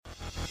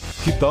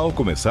Que tal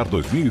começar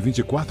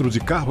 2024 de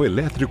carro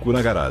elétrico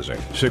na garagem?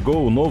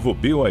 Chegou o novo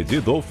BYD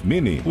Dolph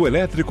Mini, o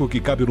elétrico que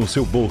cabe no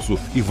seu bolso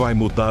e vai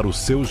mudar o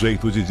seu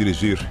jeito de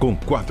dirigir. Com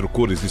 4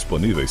 cores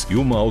disponíveis e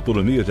uma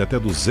autonomia de até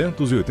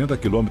 280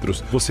 km,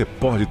 você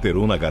pode ter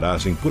um na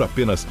garagem por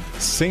apenas R$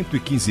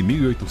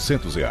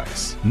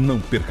 115.800. Não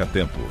perca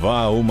tempo, vá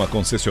a uma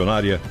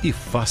concessionária e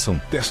faça um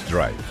test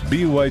drive.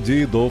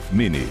 BYD Dolph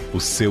Mini, o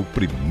seu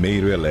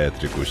primeiro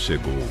elétrico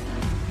chegou.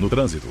 No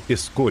trânsito,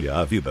 escolha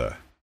a vida.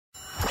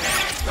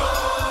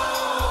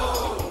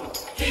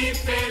 Que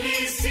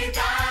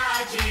felicidade!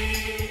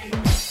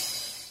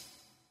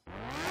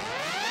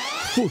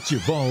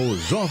 Futebol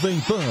Jovem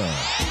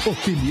Pan.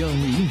 Opinião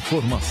e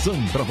informação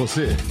para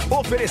você.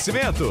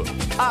 Oferecimento.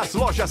 As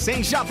lojas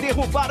 100 já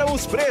derrubaram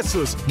os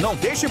preços. Não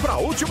deixe para a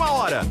última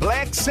hora.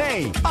 Black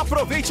 100.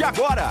 Aproveite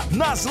agora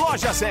nas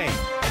lojas 100.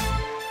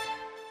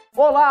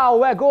 Olá,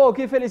 o É Gol,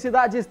 que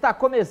felicidade, está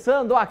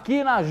começando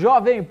aqui na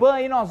Jovem Pan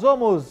e nós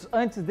vamos,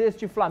 antes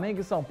deste Flamengo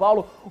e São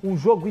Paulo, um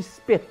jogo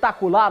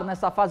espetacular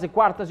nessa fase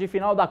quartas de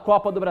final da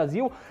Copa do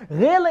Brasil,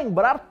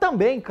 relembrar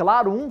também,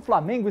 claro, um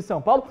Flamengo e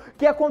São Paulo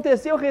que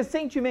aconteceu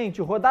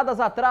recentemente, rodadas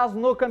atrás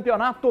no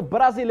Campeonato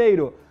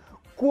Brasileiro.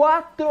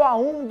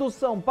 4-1 do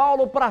São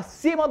Paulo para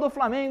cima do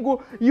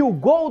Flamengo e o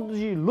gol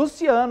de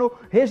Luciano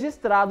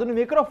registrado no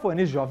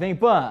microfone Jovem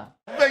Pan.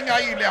 Vem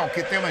aí, Léo,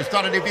 que tem uma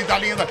história de vida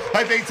linda.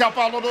 Aí vem São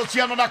Paulo,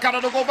 Luciano na cara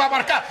do gol, vai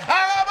marcar.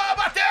 Ah,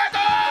 bateu!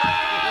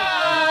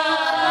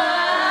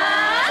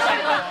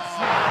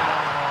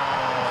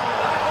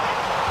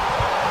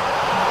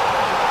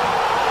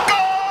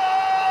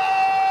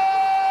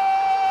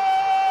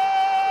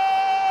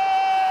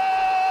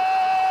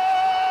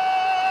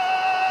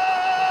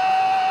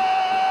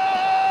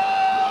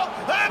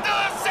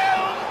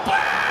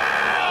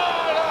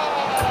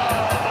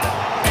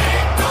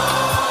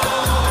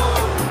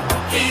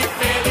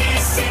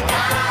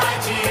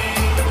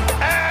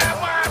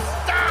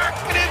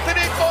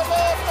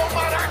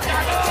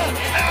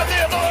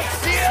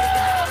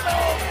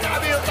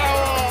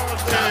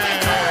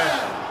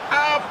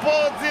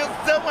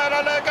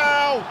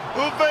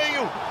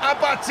 A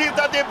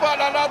batida de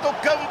bola lá do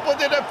campo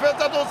de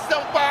defesa do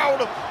São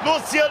Paulo.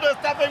 Luciano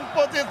estava em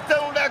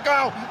posição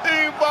legal.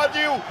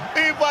 Invadiu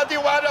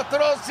a área,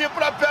 trouxe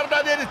para a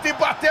perna dele, se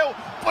bateu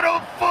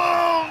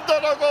profundo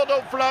no gol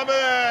do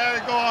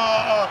Flamengo.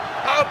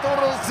 A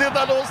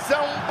torcida do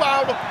São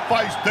Paulo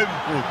faz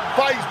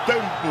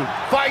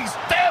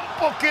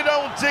tempo que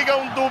não tinha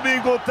um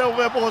domingo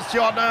tão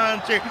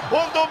emocionante.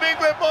 Um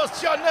domingo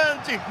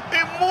emocionante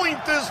e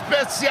muito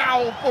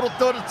especial por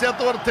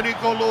torcedor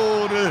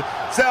tricolor.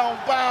 São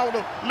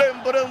Paulo,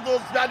 lembrando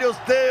os velhos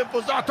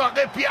tempos. Eu tô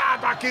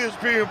arrepiado aqui,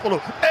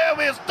 Espímpolo. Eu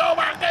estou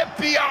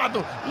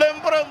arrepiado.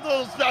 Lembrando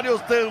os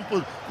velhos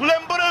tempos.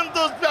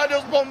 Lembrando os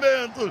velhos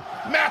momentos.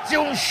 Mete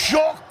um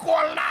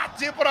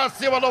chocolate pra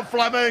cima do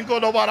Flamengo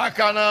no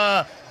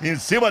Maracanã. Em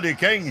cima de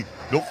quem?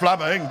 Do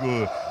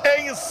Flamengo.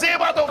 Em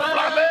cima do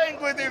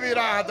Flamengo e de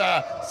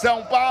virada.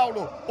 São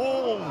Paulo,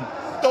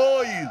 1,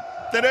 2,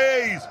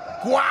 3,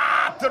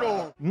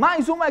 4.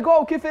 Mais um É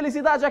Gol, que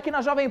felicidade aqui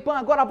na Jovem Pan.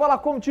 Agora a bola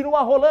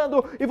continua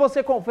rolando e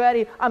você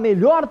confere a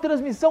melhor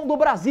transmissão do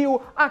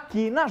Brasil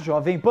aqui na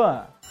Jovem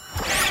Pan.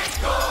 É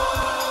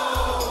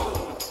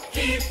Gol,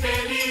 que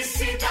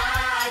felicidade!